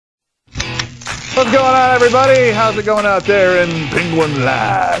What's going on, everybody? How's it going out there in Penguin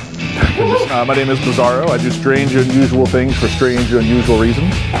Land? My name is Bizzaro. I do strange and unusual things for strange and unusual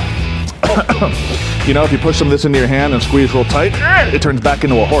reasons. You know, if you push some of this into your hand and squeeze real tight, it turns back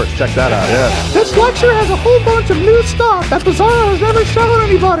into a horse. Check that out, yeah. This lecture has a whole bunch of new stuff that Bizzaro has never shown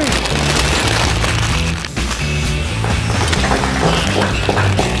anybody.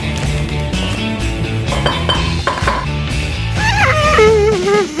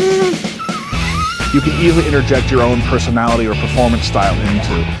 You can easily interject your own personality or performance style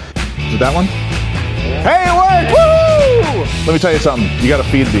into. Is it that one? Hey, it worked! Woo! Let me tell you something. You gotta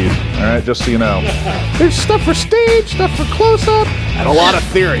feed these, all right? Just so you know. There's stuff for stage, stuff for close-up. And a lot of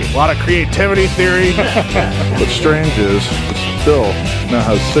theory, a lot of creativity theory. What's strange is it still now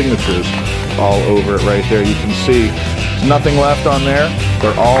has signatures all over it right there. You can see there's nothing left on there.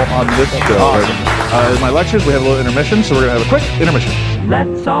 They're all on this still. Awesome. In my lectures, we have a little intermission, so we're gonna have a quick intermission.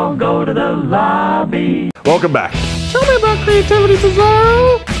 Let's all go to the lobby. Welcome back. Tell me about creativity,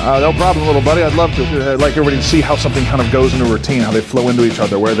 Bizzaro. No problem, little buddy. I'd love to. I'd like everybody to see how something kind of goes into a routine, how they flow into each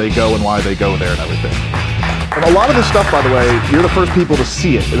other, where they go and why they go there and everything. And a lot of this stuff, by the way, you're the first people to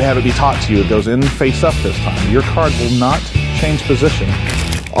see it and have it be taught to you. It goes in face up this time. Your card will not change position.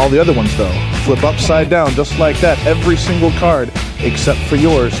 All the other ones, though, flip upside down just like that. Every single card, except for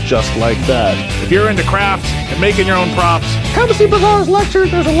yours, just like that. If you're into crafts and making your own props, Come to see Bizzaro's lecture.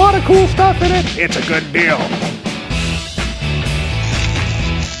 There's a lot of cool stuff in it. it's a good deal.